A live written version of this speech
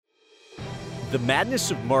The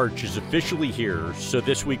madness of March is officially here, so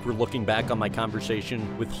this week we're looking back on my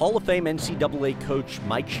conversation with Hall of Fame NCAA coach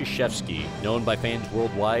Mike Krzyzewski, known by fans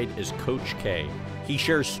worldwide as Coach K. He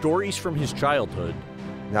shares stories from his childhood.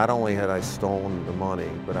 Not only had I stolen the money,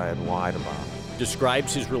 but I had lied about it.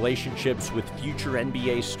 Describes his relationships with future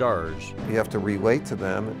NBA stars. You have to relate to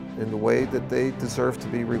them in the way that they deserve to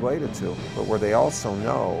be related to, but where they also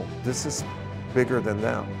know this is bigger than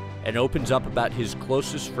them. And opens up about his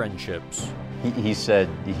closest friendships. He said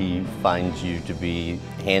he finds you to be,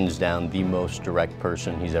 hands down, the most direct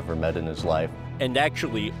person he's ever met in his life. And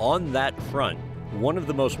actually, on that front, one of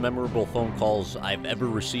the most memorable phone calls I've ever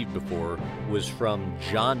received before was from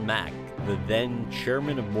John Mack, the then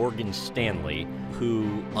chairman of Morgan Stanley,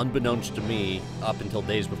 who, unbeknownst to me, up until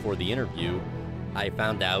days before the interview, I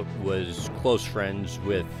found out was close friends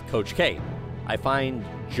with Coach K. I find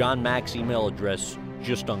John Mack's email address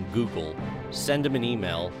just on Google, send him an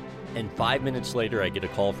email, and 5 minutes later I get a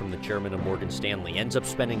call from the chairman of Morgan Stanley. Ends up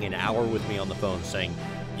spending an hour with me on the phone saying,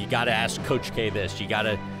 you gotta ask Coach K this, you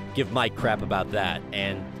gotta give Mike crap about that.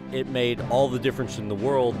 And it made all the difference in the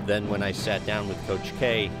world then when I sat down with Coach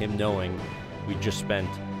K, him knowing we just spent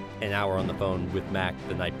an hour on the phone with Mac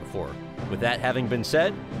the night before. With that having been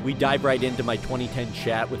said, we dive right into my 2010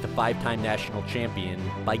 chat with the five-time national champion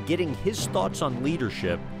by getting his thoughts on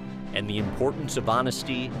leadership and the importance of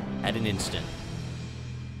honesty at an instant.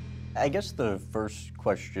 I guess the first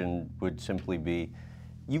question would simply be,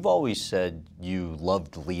 you've always said you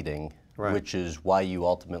loved leading, right, which is why you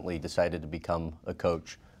ultimately decided to become a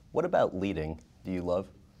coach. What about leading do you love?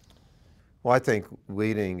 Well, I think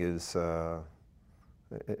leading is,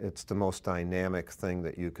 it's the most dynamic thing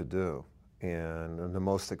that you could do. And the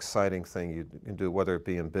most exciting thing you can do, whether it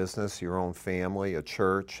be in business, your own family, a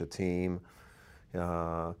church, a team,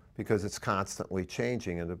 because it's constantly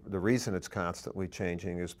changing. And the reason it's constantly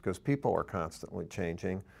changing is because people are constantly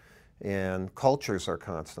changing and cultures are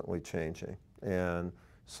constantly changing. And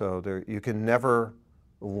so you can never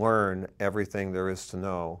learn everything there is to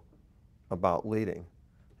know about leading.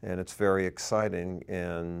 And it's very exciting,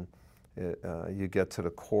 and you get to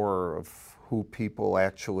the core of who people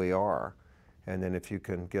actually are. And then if you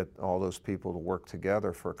can get all those people to work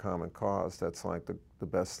together for a common cause, that's like the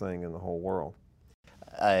best thing in the whole world.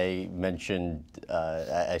 I mentioned,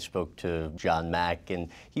 I spoke to John Mack, and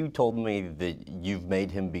he told me that you've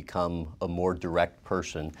made him become a more direct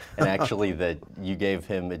person, and actually that you gave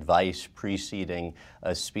him advice preceding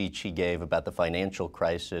a speech he gave about the financial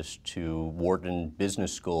crisis to Wharton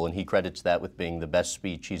Business School, and he credits that with being the best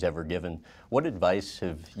speech he's ever given. What advice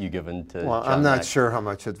have you given to Well, John I'm not Mack? sure how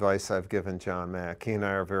much advice I've given John Mack. He and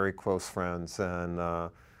I are very close friends, and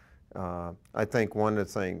I think one of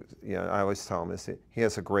the things, I always tell him is he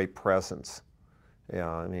has a great presence.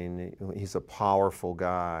 I mean, he's a powerful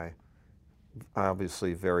guy,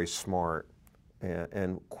 obviously very smart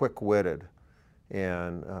and quick-witted.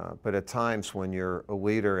 And but at times when you're a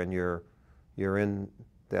leader and you're in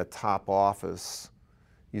that top office,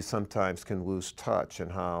 you sometimes can lose touch in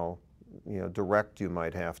how direct you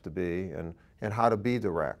might have to be and how to be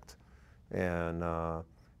direct. And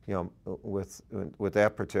with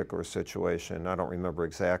that particular situation, I don't remember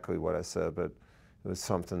exactly what I said, but it was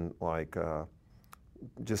something like,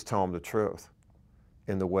 just tell them the truth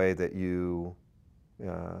in the way that in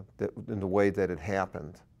the way that it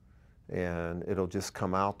happened, and it'll just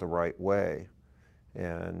come out the right way,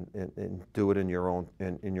 and do it in your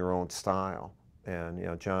own style.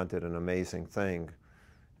 And John did an amazing thing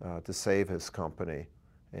to save his company.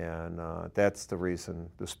 And that's the reason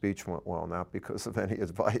the speech went well, not because of any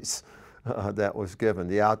advice that was given.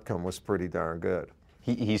 The outcome was pretty darn good.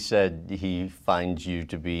 He said he finds you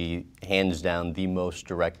to be, hands down, the most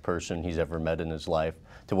direct person he's ever met in his life.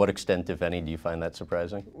 To what extent, if any, do you find that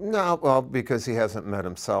surprising? No, well, because he hasn't met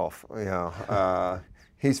himself.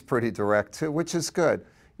 He's pretty direct too, which is good.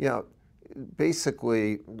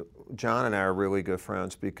 Basically, John and I are really good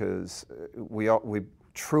friends because we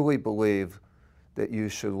truly believe that you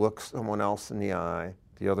should look someone else in the eye,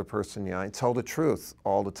 the other person in the eye, and tell the truth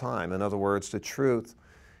all the time. In other words, the truth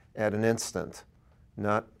at an instant,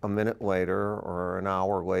 not a minute later or an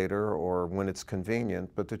hour later or when it's convenient,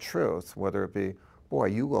 but the truth, whether it be, boy,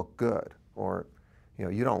 you look good, or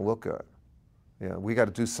you don't look good. We got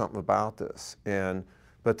to do something about this.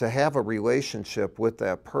 But to have a relationship with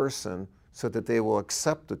that person so that they will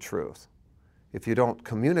accept the truth. If you don't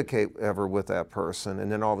communicate ever with that person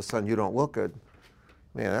and then all of a sudden you don't look good,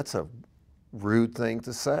 man, that's a rude thing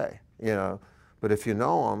to say, But if you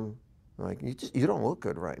know them, like, you don't look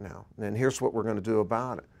good right now, and here's what we're going to do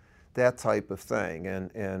about it. That type of thing.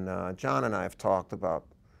 And John and I have talked about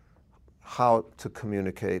how to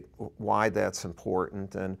communicate, why that's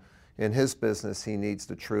important. And in his business, he needs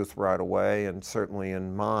the truth right away, and certainly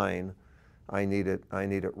in mine, I need it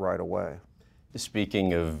right away.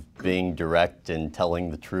 Speaking of being direct and telling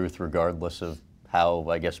the truth regardless of how,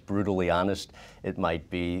 I guess, brutally honest it might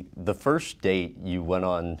be, the first date you went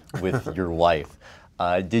on with your wife,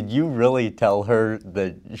 did you really tell her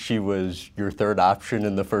that she was your third option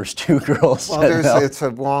and the first two girls said no? It's a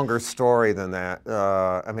longer story than that.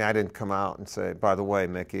 I mean, I didn't come out and say, by the way,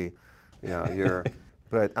 Mickey, you know, you're,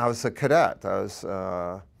 but I was a cadet. I was,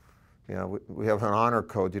 you know, we have an honor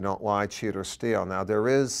code, you don't lie, cheat, or steal. Now, there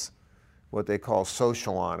is what they call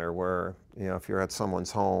social honor, where, you know, if you're at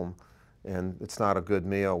someone's home and it's not a good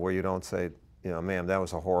meal, where you don't say, you know, ma'am, that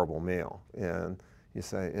was a horrible meal. And you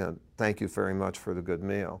say, you know, thank you very much for the good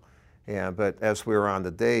meal. But as we were on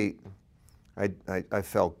the date, I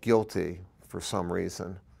felt guilty for some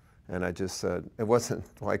reason. And I just said, it wasn't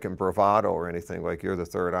like in bravado or anything, like you're the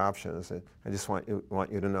third option. I said, I just want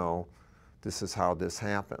you to know this is how this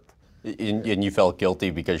happened. And you felt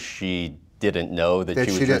guilty because she didn't know that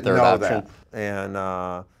she was your third option? And,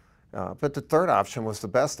 but the third option was the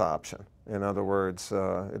best option. In other words,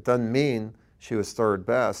 it doesn't mean she was third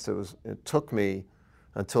best. It took me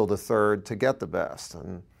until the third to get the best.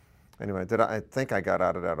 And anyway, I think I got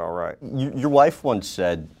out of that all right. Your wife once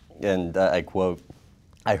said, and I quote,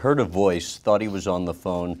 "I heard a voice, thought he was on the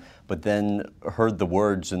phone, but then heard the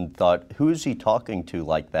words and thought, who is he talking to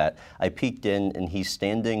like that? I peeked in and he's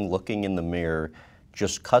standing looking in the mirror,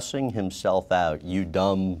 just cussing himself out, you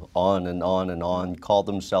dumb," on and on and on, called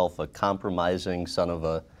himself a compromising son of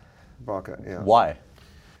a bucket. Yeah. Why?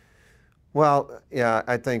 Well, yeah,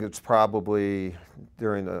 I think it's probably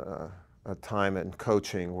during a time in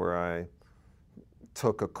coaching where I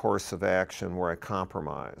took a course of action where I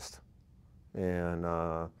compromised, and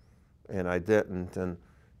I didn't. And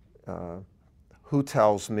who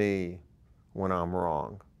tells me when I'm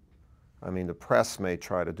wrong? I mean, the press may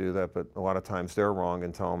try to do that, but a lot of times they're wrong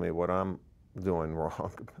and tell me what I'm doing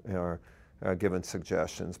wrong, or giving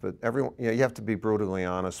suggestions. But everyone, you know, you have to be brutally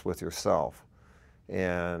honest with yourself.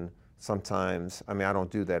 And sometimes, I mean, I don't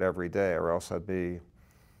do that every day, or else I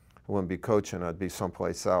wouldn't be coaching. I'd be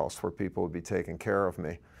someplace else where people would be taking care of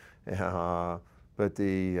me. But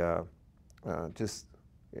it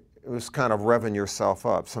was kind of revving yourself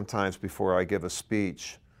up. Sometimes before I give a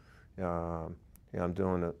speech, you know, I'm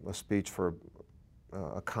doing a speech for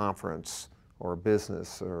a conference or a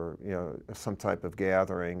business, or, you know, some type of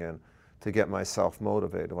gathering, and to get myself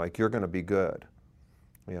motivated, like, you're going to be good.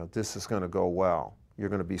 You know, this is going to go well. You're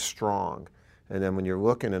going to be strong. And then when you're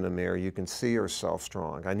looking in the mirror, you can see yourself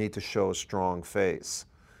strong. I need to show a strong face.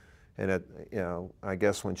 And you know, I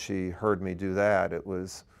guess when she heard me do that, it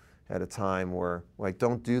was at a time where, like,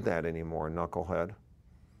 don't do that anymore, knucklehead.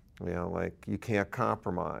 You know, like, you can't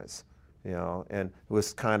compromise. You know, and it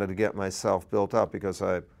was kind of to get myself built up, because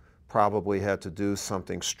I probably had to do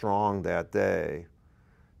something strong that day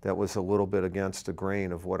that was a little bit against the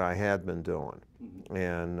grain of what I had been doing,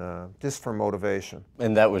 and just for motivation.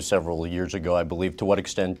 And that was several years ago, I believe. To what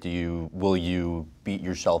extent will you beat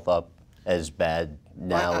yourself up as bad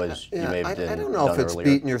now as you may have done earlier? I don't know if it's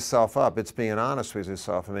beating yourself up. It's being honest with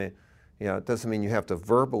yourself. I mean, you know, it doesn't mean you have to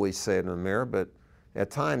verbally say it in the mirror, but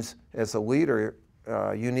at times, as a leader,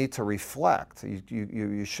 you need to reflect.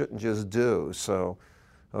 You shouldn't just do. So,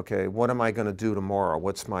 okay, what am I going to do tomorrow?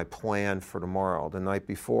 What's my plan for tomorrow? The night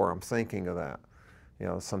before, I'm thinking of that. You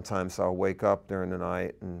know, sometimes I'll wake up during the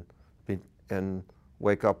night and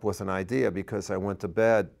wake up with an idea because I went to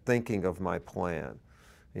bed thinking of my plan.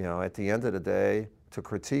 You know, at the end of the day, to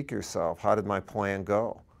critique yourself, how did my plan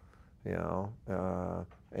go? You know,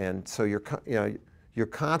 and so you're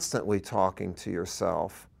constantly talking to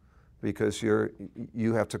yourself, because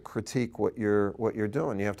you have to critique what you're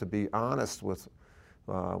doing. You have to be honest with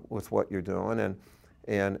what you're doing,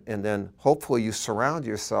 and then hopefully you surround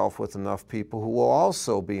yourself with enough people who will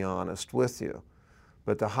also be honest with you.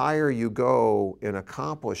 But the higher you go in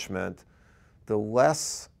accomplishment, the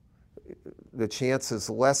less the chances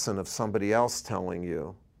lessen of somebody else telling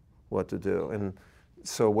you what to do. And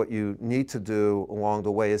so what you need to do along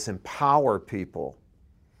the way is empower people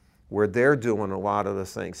where they're doing a lot of the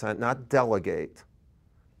things, not delegate,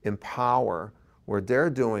 empower, where they're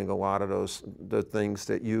doing a lot of the things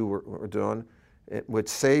that you were doing, which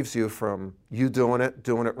saves you from you doing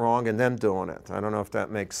it wrong, and them doing it. I don't know if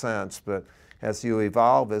that makes sense, but as you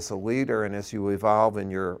evolve as a leader and as you evolve in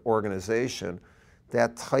your organization,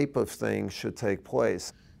 that type of thing should take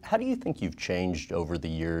place. How do you think you've changed over the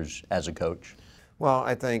years as a coach? Well,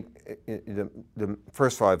 I think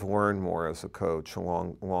first of all, I've learned more as a coach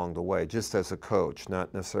along the way, just as a coach,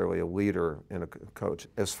 not necessarily a leader and a coach.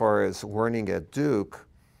 As far as learning at Duke,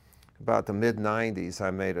 about the mid-90s,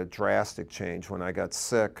 I made a drastic change when I got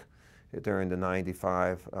sick during the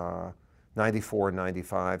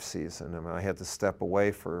 94-95 season. I mean, I had to step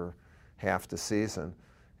away for half the season,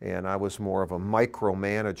 and I was more of a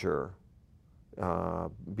micromanager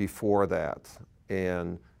before that.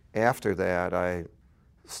 And after that, I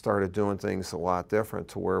started doing things a lot different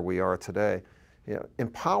to where we are today. You know,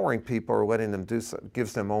 empowering people or letting them do something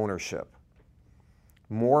gives them ownership.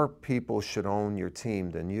 More people should own your team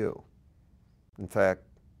than you. In fact,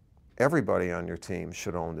 everybody on your team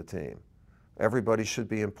should own the team. Everybody should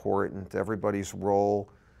be important. Everybody's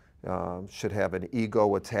role should have an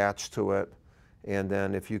ego attached to it. And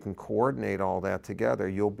then if you can coordinate all that together,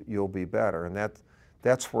 you'll be better. And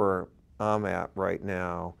that's where I'm at right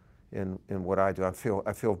now in what I do. I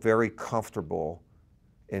feel very comfortable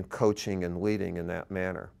in coaching and leading in that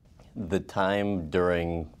manner. The time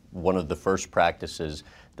during one of the first practices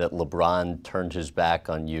that LeBron turned his back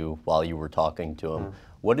on you while you were talking to him,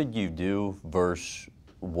 what did you do versus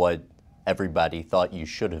what everybody thought you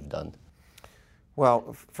should have done?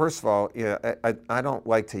 Well, first of all, yeah, I don't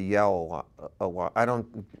like to yell a lot. I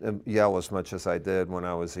don't yell as much as I did when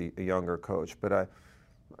I was a younger coach, but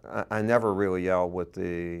I never really yell with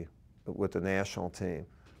the national team.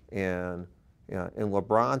 And you know, in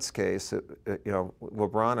LeBron's case, you know,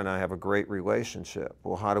 LeBron and I have a great relationship.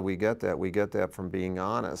 Well, how do we get that? We get that from being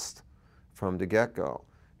honest from the get-go.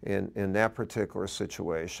 In that particular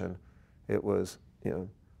situation, it was, you know,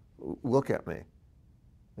 look at me.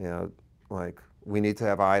 You know, like, we need to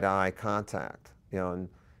have eye-to-eye contact. You know,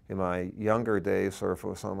 in my younger days, or if it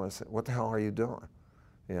was someone said, "What the hell are you doing?"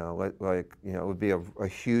 You know, like you know, it would be a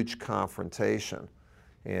huge confrontation,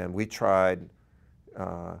 and we tried,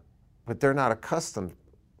 but they're not accustomed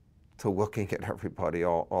to looking at everybody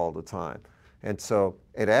all the time, and so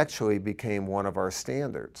it actually became one of our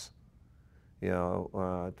standards. You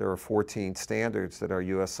know, there are 14 standards that our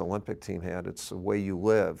U.S. Olympic team had. It's the way you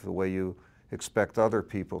live, the way you expect other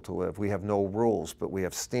people to live. We have no rules, but we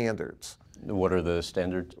have standards. What are the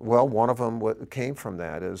standards? Well, one of them what came from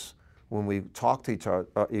that is when we talk to each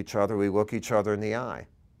other, we look each other in the eye.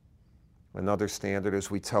 Another standard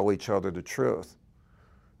is we tell each other the truth.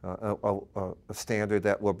 A standard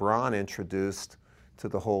that LeBron introduced to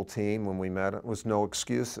the whole team when we met was no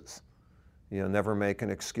excuses. You know, never make an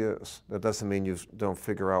excuse. That doesn't mean you don't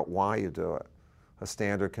figure out why you do it. A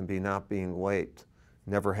standard can be not being late,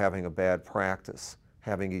 never having a bad practice,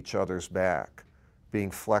 having each other's back,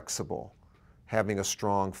 being flexible, having a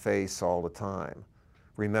strong face all the time.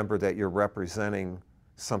 Remember that you're representing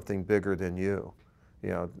something bigger than you. You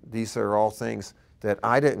know, these are all things that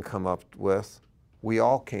I didn't come up with, we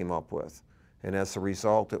all came up with. And as a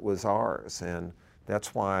result, it was ours. And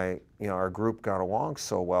that's why, you know, our group got along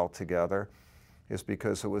so well together, is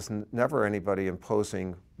because it was never anybody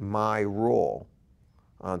imposing my rule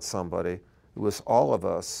on somebody. It was all of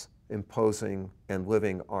us imposing and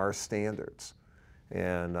living our standards.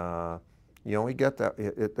 And you only get that,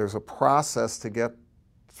 there's a process to get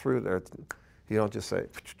through there. You don't just say,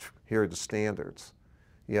 here are the standards.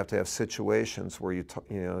 You have to have situations where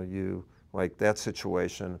you like that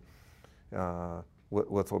situation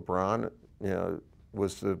with LeBron, you know,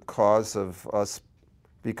 was the cause of us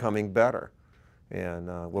becoming better. And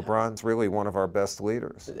LeBron's really one of our best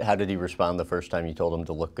leaders. How did he respond the first time you told him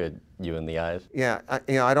to look at you in the eyes? Yeah,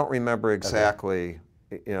 you know, I don't remember exactly.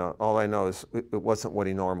 Okay. You know, all I know is it wasn't what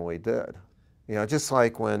he normally did. You know, just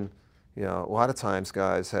like when, you know, a lot of times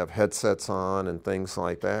guys have headsets on and things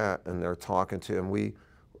like that, and they're talking to him.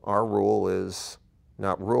 Our rule is,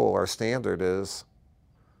 not rule, our standard is,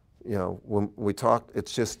 you know, when we talk,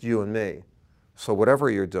 it's just you and me. So whatever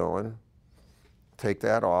you're doing, take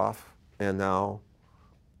that off. And now,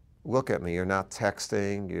 look at me. You're not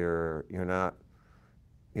texting. You're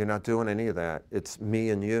not doing any of that. It's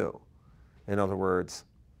me and you. In other words,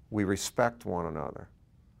 we respect one another.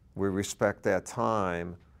 We respect that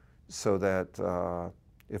time, so that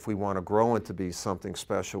if we want to grow into be something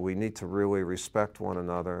special, we need to really respect one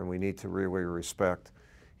another, and we need to really respect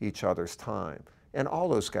each other's time. And all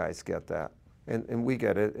those guys get that, and we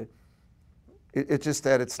get it. It's just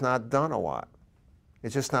that it's not done a lot.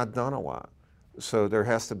 It's just not done a lot. So there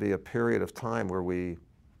has to be a period of time where we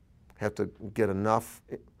have to get enough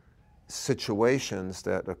situations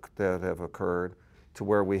that have occurred to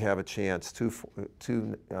where we have a chance to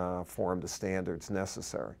form the standards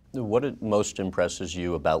necessary. What most impresses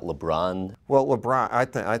you about LeBron? Well, LeBron,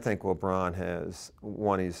 I think LeBron has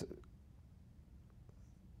one.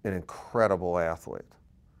 an incredible athlete,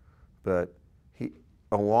 but he,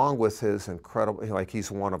 along with his incredible, like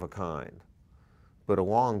he's one of a kind, but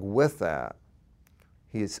along with that,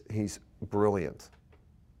 he's brilliant.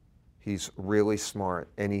 He's really smart,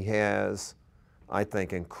 and he has, I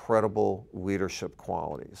think, incredible leadership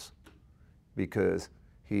qualities because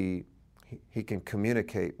he can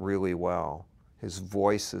communicate really well. His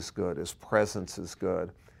voice is good, his presence is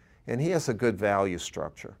good, and he has a good value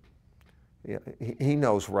structure. Yeah, he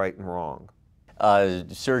knows right and wrong.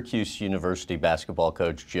 Syracuse University basketball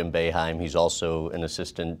coach Jim Boeheim, he's also an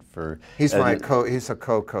assistant for... He's he's a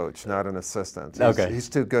co-coach, not an assistant. He's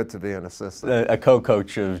too good to be an assistant. A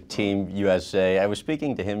co-coach of Team USA. I was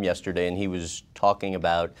speaking to him yesterday, and he was talking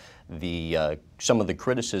about some of the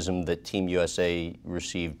criticism that Team USA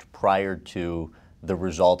received prior to the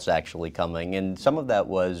results actually coming, and some of that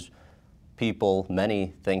was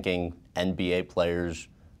many thinking NBA players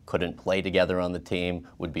couldn't play together on the team,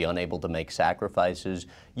 would be unable to make sacrifices.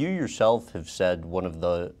 You yourself have said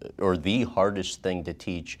the hardest thing to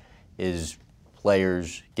teach is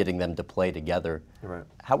players, getting them to play together. Right.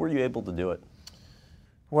 How were you able to do it?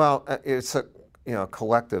 Well, it's a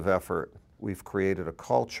collective effort. We've created a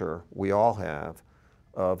culture, we all have,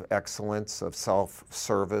 of excellence, of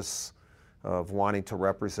self-service, of wanting to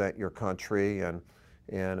represent your country, and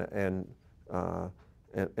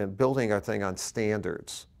building our thing on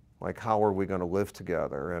standards. Like, how are we going to live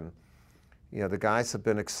together? And the guys have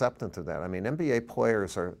been acceptant of that. I mean, NBA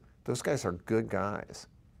players those guys are good guys.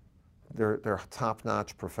 They're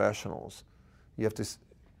top-notch professionals. You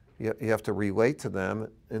have to relate to them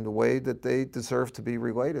in the way that they deserve to be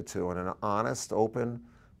related to, in an honest, open,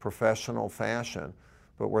 professional fashion,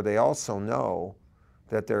 but where they also know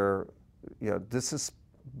that this is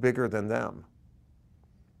bigger than them.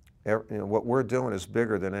 What we're doing is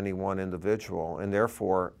bigger than any one individual, and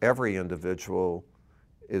therefore every individual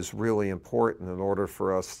is really important in order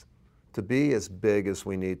for us to be as big as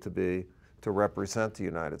we need to be to represent the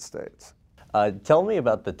United States. Tell me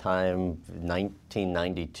about the time,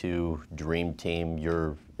 1992 Dream Team,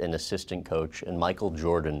 you're an assistant coach, and Michael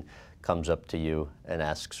Jordan comes up to you and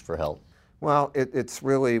asks for help. Well, it's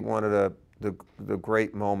really one of the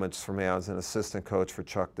great moments for me. I was an assistant coach for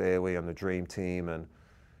Chuck Daly on the Dream Team, and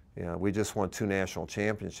we just won 2 national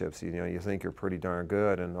championships. You think you're pretty darn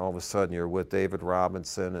good, and all of a sudden you're with David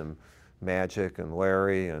Robinson and Magic and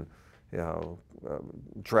Larry and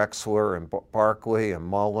Drexler and Barkley and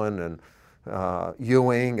Mullen and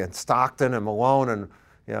Ewing and Stockton and Malone and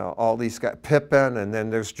all these guys, Pippen, and then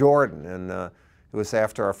there's Jordan. And it was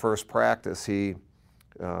after our first practice.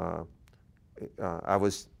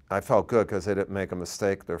 I felt good because they didn't make a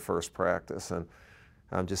mistake their first practice, and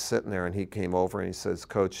I'm just sitting there, and he came over and he says,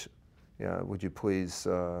 "Coach, would you please,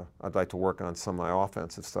 I'd like to work on some of my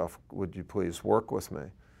offensive stuff. Would you please work with me?"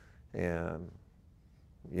 And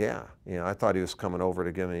I thought he was coming over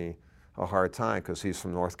to give me a hard time because he's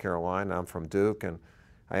from North Carolina, I'm from Duke, and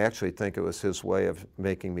I actually think it was his way of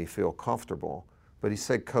making me feel comfortable. But he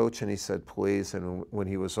said, "Coach," and he said, "Please," and when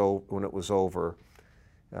it was over,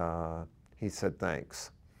 he said,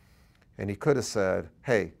 "Thanks." And he could have said,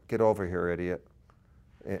 "Hey, get over here, idiot,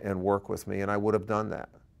 and work with me," and I would have done that.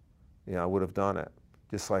 I would have done it,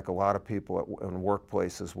 just like a lot of people in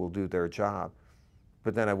workplaces will do their job.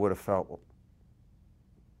 But then I would have felt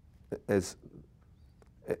as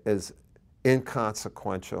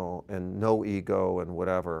inconsequential and no ego and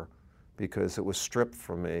whatever, because it was stripped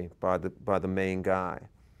from me by the main guy.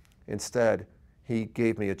 Instead, he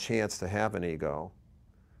gave me a chance to have an ego,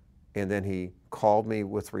 and then he called me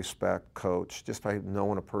with respect, "Coach," just by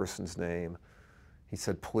knowing a person's name. He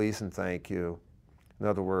said, "Please and thank you." In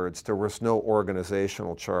other words, there was no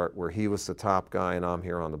organizational chart where he was the top guy and I'm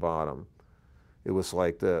here on the bottom. It was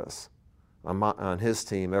like this. On his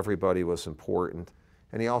team, everybody was important.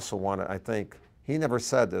 And he also wanted, I think, he never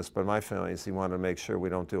said this, but my feeling is he wanted to make sure we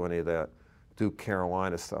don't do any of that Duke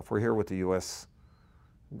Carolina stuff. We're here with the U.S.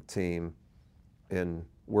 team, and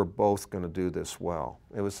we're both going to do this well.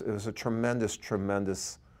 It was a tremendous,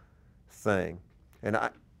 tremendous thing. And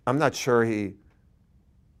I'm not sure he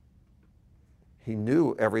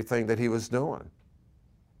knew everything that he was doing.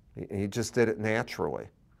 He just did it naturally.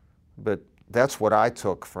 But that's what I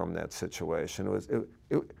took from that situation.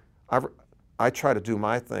 I try to do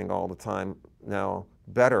my thing all the time now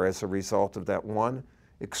better as a result of that one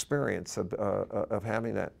experience of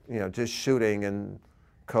having that, just shooting and,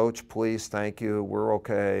 "Coach, please, thank you, we're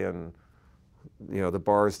okay," and the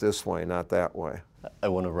bar's this way, not that way. I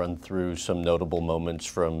want to run through some notable moments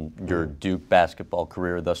from your Duke basketball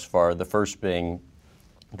career thus far. The first being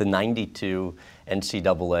the '92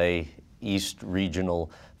 NCAA East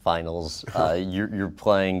Regional finals. You're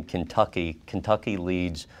playing Kentucky. Kentucky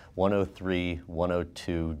leads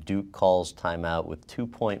 103-102. Duke calls timeout with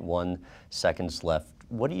 2.1 seconds left.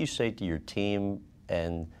 What do you say to your team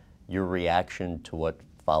and your reaction to what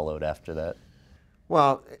followed after that?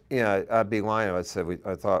 Well, yeah, I'd be lying if I said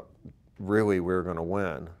I thought really we were going to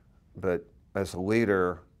win. But as a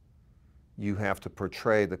leader, you have to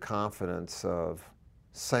portray the confidence of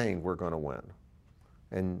saying we're going to win.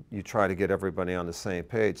 And you try to get everybody on the same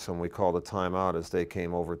page. So when we called a timeout as they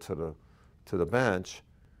came over to the bench,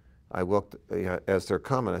 I looked, as they're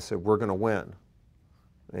coming, I said, we're going to win.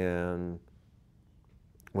 And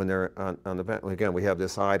when they're on the bench, again, we have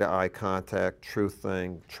this eye-to-eye contact, truth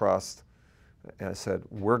thing, trust. And I said,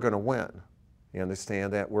 we're going to win. You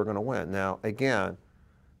understand that? We're going to win. Now, again,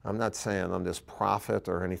 I'm not saying I'm this prophet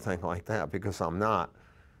or anything like that, because I'm not.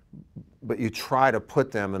 But you try to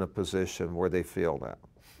put them in a position where they feel that.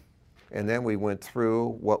 And then we went through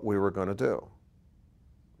what we were going to do.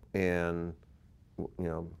 And, you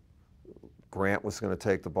know, Grant was going to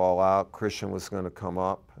take the ball out. Christian was going to come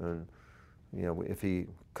up. And, you know, if he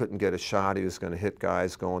couldn't get a shot, he was going to hit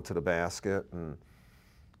guys going to the basket. And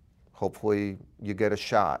hopefully you get a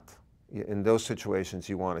shot. In those situations,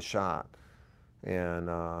 you want a shot. And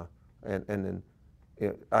then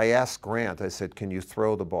I asked Grant, I said, can you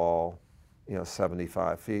throw the ball,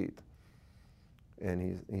 75 feet?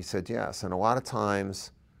 And he said yes. And a lot of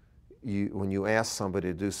times, when you ask somebody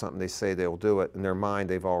to do something, they say they'll do it. In their mind,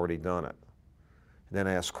 they've already done it. And then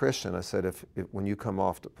I asked Christian, I said, if when you come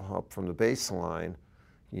up from the baseline,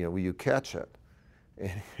 will you catch it?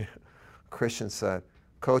 And Christian said,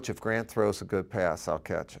 Coach, if Grant throws a good pass, I'll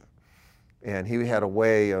catch it. And he had a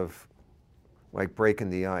way of like breaking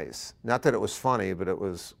the ice. Not that it was funny, but it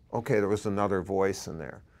was, okay, there was another voice in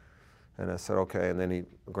there. And I said, okay, and then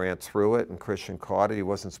Grant threw it and Christian caught it. He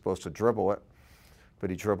wasn't supposed to dribble it, but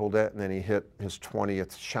he dribbled it, and then he hit his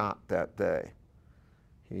 20th shot that day.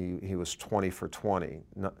 He was 20 for 20,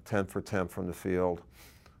 10 for 10 from the field,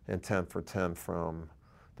 and 10 for 10 from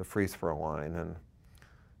the free throw line. And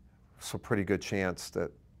it's a pretty good chance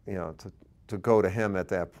that, to go to him at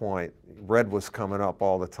that point. Red was coming up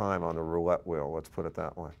all the time on the roulette wheel, let's put it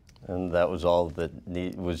that way. And that was all that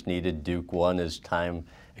was needed. Duke won as time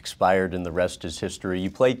expired, and the rest is history.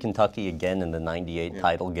 You played Kentucky again in the '98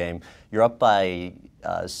 title game. You're up by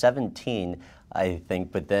 17, I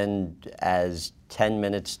think, but then as 10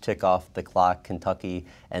 minutes tick off the clock, Kentucky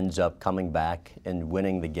ends up coming back and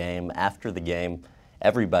winning the game. After the game,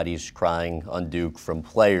 everybody's crying on Duke, from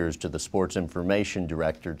players to the sports information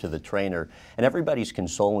director to the trainer, and everybody's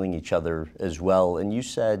consoling each other as well. And you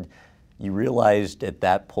said you realized at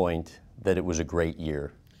that point that it was a great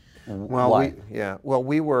year. Well, why?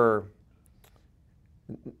 We were,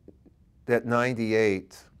 that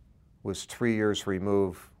 '98 was 3 years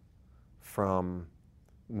removed from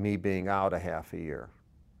me being out a half a year.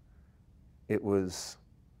 It was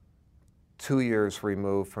 2 years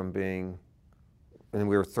removed from being, and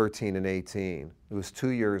we were 13 and 18. It was 2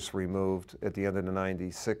 years removed at the end of the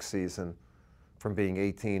 '96 season from being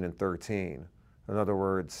 18 and 13. In other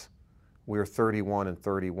words, we were 31 and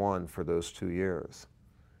 31 for those 2 years.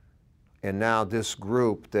 And now this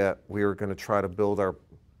group that we were going to try to build our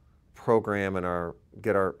program and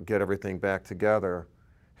get everything back together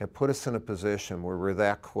had put us in a position where we're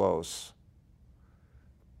that close.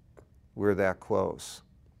 We're that close.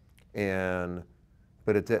 But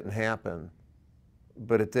it didn't happen.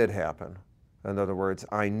 But it did happen. In other words,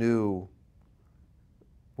 I knew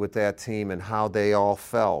with that team and how they all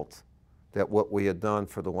felt that what we had done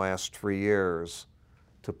for the last 3 years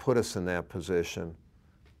to put us in that position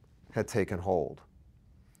had taken hold.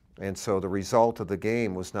 And so the result of the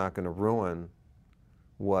game was not going to ruin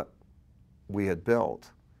what we had built.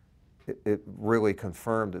 It really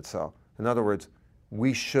confirmed itself. In other words,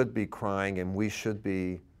 we should be crying and we should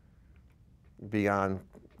be beyond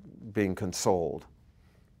being consoled,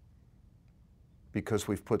 because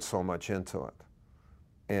we've put so much into it.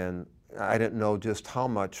 And I didn't know just how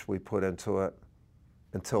much we put into it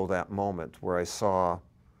until that moment where I saw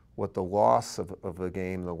what the loss of a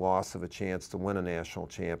game, the loss of a chance to win a national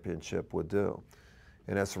championship would do.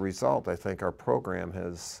 And as a result, I think our program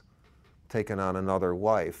has taken on another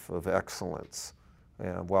life of excellence,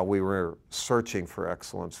 while we were searching for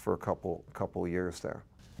excellence for a couple years there.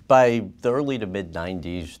 By the early to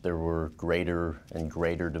mid-'90s, there were greater and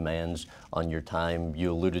greater demands on your time.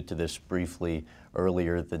 You alluded to this briefly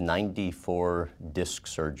earlier, the '94 disc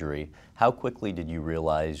surgery. How quickly did you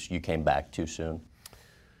realize you came back too soon?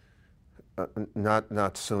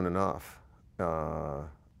 Not soon enough.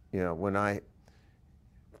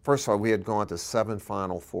 First of all, we had gone to 7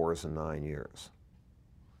 Final Fours in 9 years.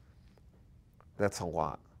 that's a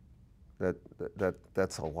lot.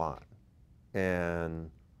 That's a lot. And,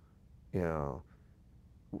 you know,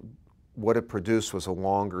 what it produced was a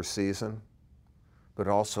longer season, but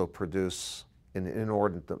also produced an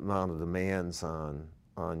inordinate amount of demands on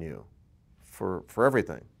you for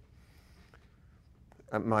everything.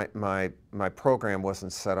 My program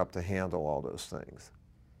wasn't set up to handle all those things.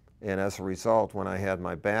 And as a result, when I had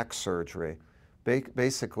my back surgery,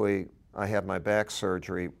 basically I had my back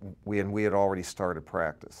surgery, we had already started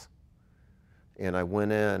practice. And I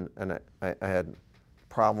went in and I had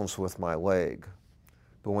problems with my leg.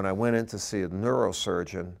 But when I went in to see a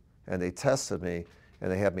neurosurgeon and they tested me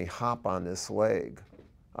and they had me hop on this leg,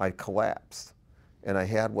 I collapsed. And I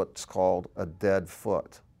had what's called a dead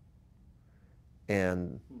foot.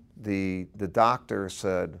 And the doctor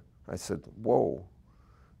said, I said, whoa,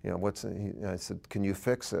 you know, I said, can you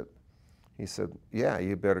fix it? He said, yeah,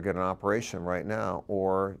 you better get an operation right now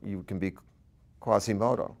or you can be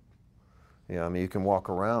Quasimodo. You know, I mean, you can walk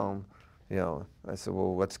around, you know. I said,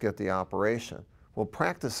 well, let's get the operation. Well,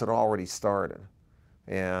 practice had already started.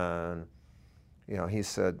 And, you know, he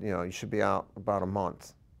said, you know, you should be out about a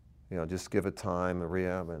month. You know, just give it time and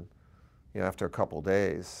rehab. And, you know, after a couple of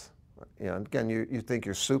days, you know, again, you think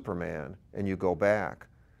you're Superman and you go back.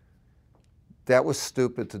 That was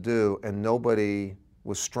stupid to do, and nobody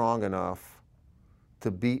was strong enough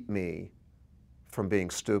to beat me from being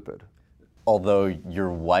stupid. Although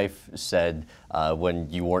your wife said when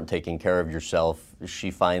you weren't taking care of yourself, she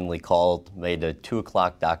finally called, made a 2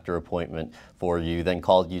 o'clock doctor appointment for you, then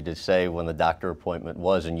called you to say when the doctor appointment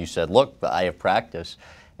was, and you said, look, I have practice.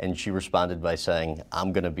 And she responded by saying,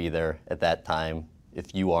 I'm going to be there at that time.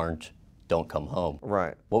 If you aren't, don't come home.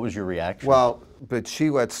 Right. What was your reaction? Well, but she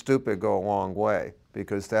let stupid go a long way,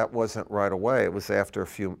 because that wasn't right away. It was after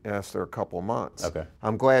a couple months. Okay.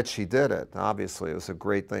 I'm glad she did it. Obviously, it was a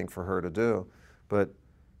great thing for her to do. But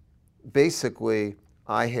basically,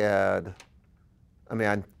 I'm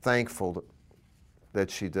thankful that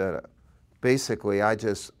she did it. Basically, I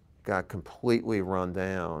just got completely run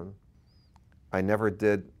down. I never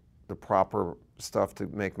did the proper stuff to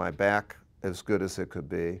make my back as good as it could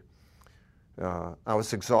be. I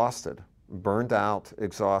was exhausted, burned out,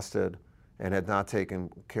 exhausted, and had not taken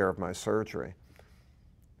care of my surgery.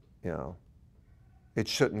 You know, it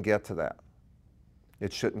shouldn't get to that.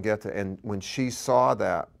 It shouldn't get to, and when she saw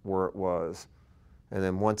that where it was, and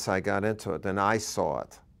then once I got into it, then I saw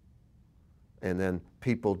it. And then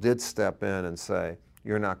people did step in and say,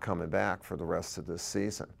 you're not coming back for the rest of this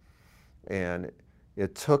season. And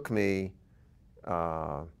it took me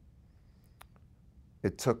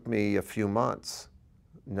a few months,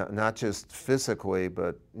 not just physically,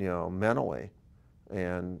 but, you know, mentally,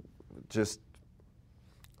 and just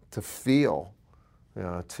to feel, you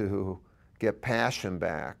know, to get passion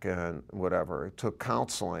back and whatever. It took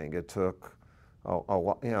counseling. It took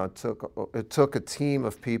it took a team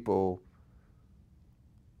of people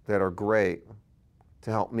that are great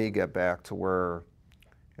to help me get back to where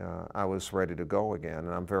I was ready to go again. And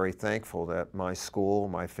I'm very thankful that my school,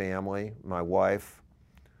 my family, my wife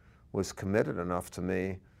was committed enough to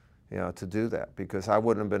me, you know, to do that, because I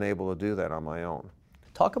wouldn't have been able to do that on my own.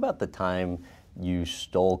 Talk about the time you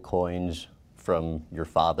stole coins from your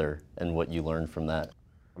father and what you learned from that.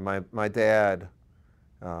 My dad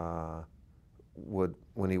would,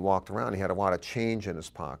 when he walked around, he had a lot of change in his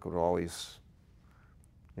pocket, would always,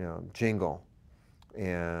 you know, jingle.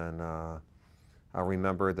 And I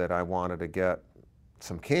remember that I wanted to get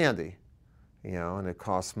some candy, you know, and it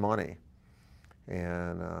cost money.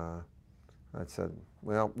 And I said,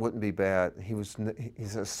 well, wouldn't be bad. He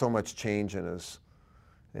has so much change in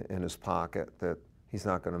his pocket that he's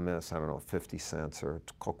not going to miss, I don't know, 50 cents or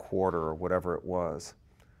a quarter or whatever it was.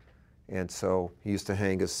 And so he used to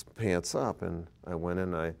hang his pants up, and I went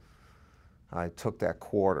in and I took that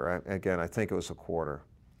quarter. Again, I think it was a quarter.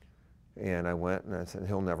 And I went and I said,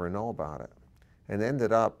 he'll never know about it. And it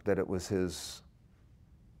ended up that it was his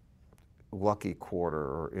lucky quarter,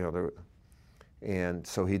 or, you know, and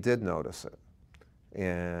so he did notice it.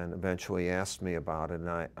 And eventually he asked me about it, and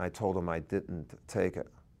I told him I didn't take it.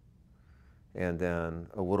 And then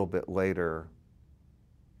a little bit later,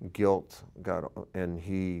 guilt got, and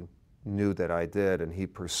he knew that I did, and he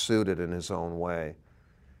pursued it in his own way.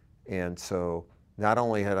 And so not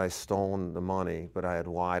only had I stolen the money, but I had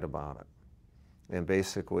lied about it. And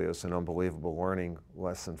basically it was an unbelievable learning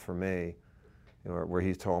lesson for me, you know, where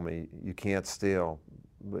he told me, you can't steal,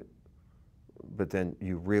 but then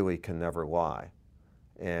you really can never lie.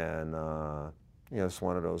 And you know, it's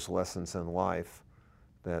one of those lessons in life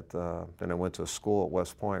that then I went to a school at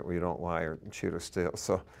West Point where you don't lie or cheat or steal.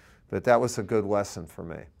 So, but that was a good lesson for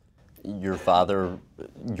me. Your father,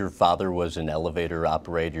 your father was an elevator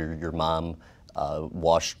operator. Your mom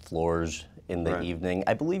washed floors in the Right. evening.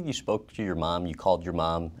 I believe you spoke to your mom. You called your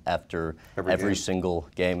mom after Every every game. single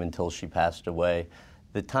game until she passed away.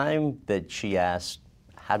 The time that she asked,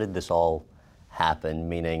 "How did this all happen?"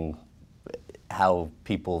 Meaning, how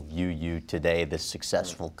people view you today, the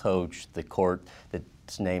successful coach, the court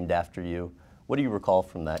that's named after you. What do you recall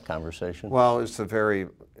from that conversation? Well, it's a very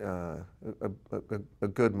a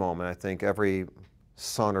good moment. I think every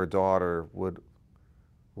son or daughter would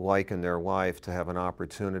like in their life to have an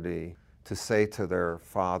opportunity to say to their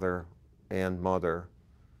father and mother,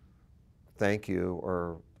 thank you,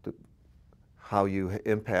 or how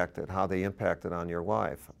they impacted on your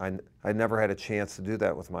life. I never had a chance to do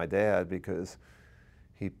that with my dad because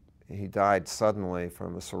he died suddenly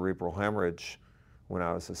from a cerebral hemorrhage when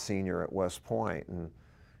I was a senior at West Point. And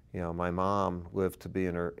my mom lived to be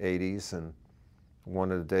in her 80s, and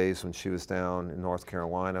one of the days when she was down in North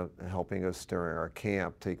Carolina helping us during our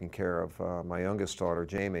camp, taking care of my youngest daughter,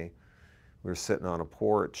 Jamie, we were sitting on a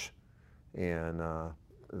porch, and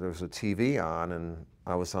there was a TV on, and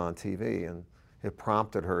I was on TV, and it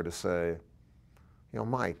prompted her to say,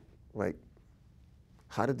 Mike, like,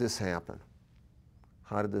 how did this happen?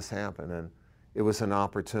 How did this happen? And it was an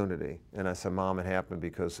opportunity. And I said, Mom, it happened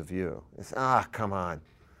because of you. It's, come on.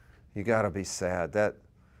 You got to be sad. That,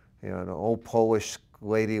 an old Polish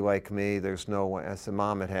lady like me, there's no way. I said,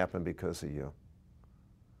 Mom, it happened because of you.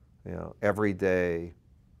 Every day,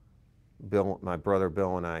 my brother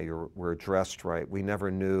Bill and I were dressed right. We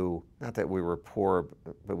never knew, not that we were poor,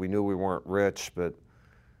 but we knew we weren't rich, but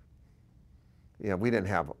we didn't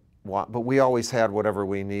have, but we always had whatever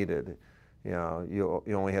we needed. You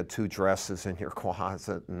only had 2 dresses in your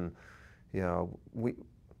closet, and you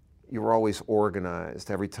were always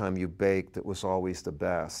organized. Every time you baked, it was always the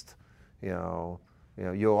best. You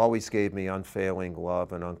always gave me unfailing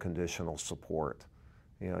love and unconditional support.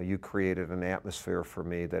 You created an atmosphere for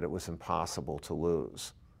me that it was impossible to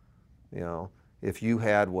lose. If you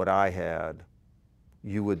had what I had,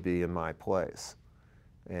 you would be in my place.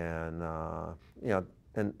 And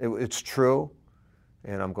it's true.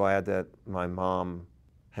 And I'm glad that my mom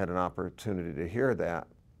had an opportunity to hear that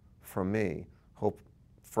from me. Hope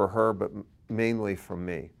for her, but mainly from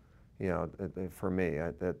me. For me,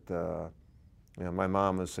 my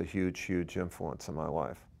mom was a huge, huge influence in my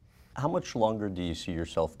life. How much longer do you see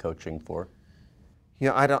yourself coaching for?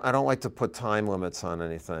 I don't like to put time limits on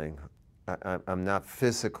anything. I'm not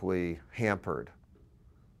physically hampered.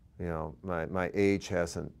 My age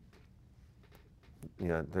hasn't.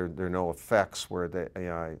 There are no effects where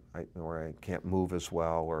where I can't move as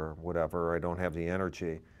well or whatever. Or I don't have the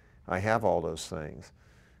energy. I have all those things,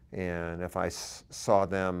 and if I saw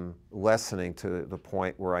them lessening to the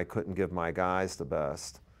point where I couldn't give my guys the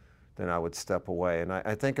best, then I would step away. And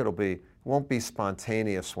I think it won't be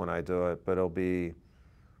spontaneous when I do it, but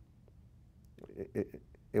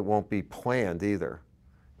it won't be planned either,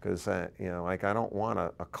 because I don't want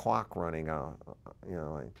a clock running out.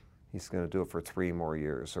 He's going to do it for 3 more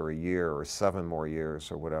years, or a year, or 7 more years,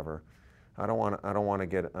 or whatever. I don't want to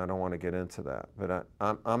get into that. But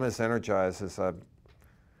I'm as energized as I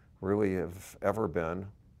really have ever been,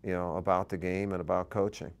 about the game and about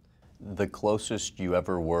coaching. The closest you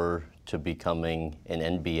ever were to becoming an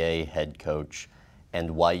NBA head coach, and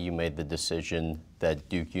why you made the decision that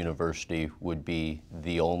Duke University would be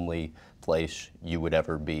the only place you would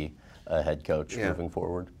ever be a head coach moving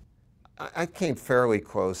forward? I came fairly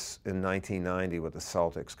close in 1990 with the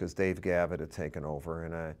Celtics because Dave Gavitt had taken over,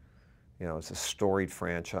 and it's a storied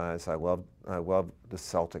franchise. I love the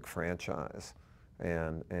Celtic franchise,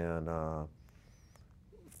 and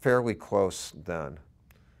fairly close then.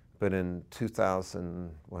 But in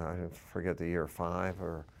 2000, well, I forget the year, 5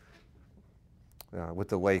 or with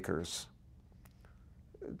the Lakers,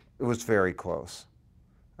 it was very close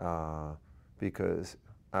because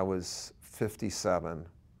I was 57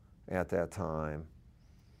 at that time,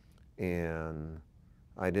 and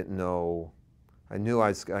I didn't know. I knew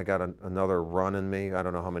I got another run in me. I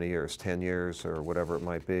don't know how many years, 10 years or whatever it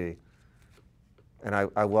might be. And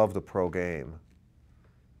I love the pro game.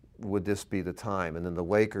 Would this be the time? And then the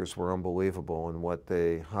Lakers were unbelievable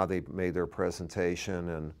in how they made their presentation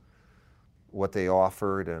and what they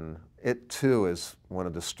offered. And it too is one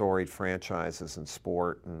of the storied franchises in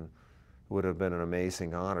sport, and it would have been an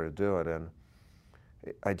amazing honor to do it. And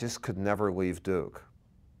I just could never leave Duke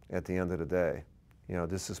at the end of the day.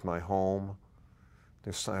 This is my home.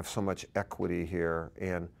 I have so much equity here.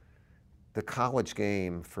 And the college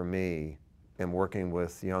game for me, and working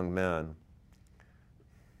with young men,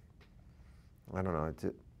 I don't know,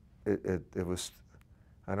 it was,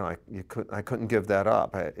 I couldn't give that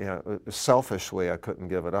up. Selfishly, I couldn't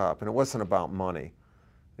give it up, and it wasn't about money.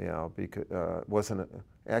 Because it wasn't.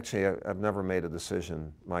 Actually, I've never made a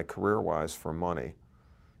decision, my career-wise, for money.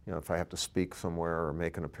 If I have to speak somewhere or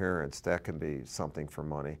make an appearance, that can be something for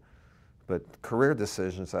money. But career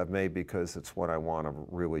decisions I've made because it's what I want to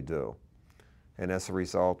really do. And as a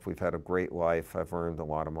result, we've had a great life. I've earned a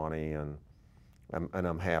lot of money, and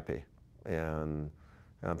I'm happy. And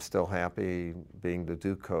I'm still happy being the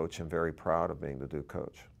Duke coach and very proud of being the Duke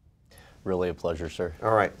coach. Really a pleasure, sir.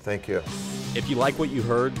 All right, thank you. If you like what you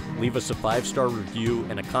heard, leave us a 5-star review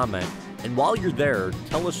and a comment. And while you're there,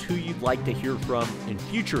 tell us who you'd like to hear from in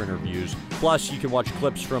future interviews. Plus, you can watch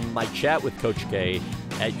clips from my chat with Coach K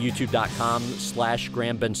at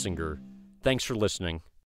youtube.com/Graham Bensinger. Thanks for listening.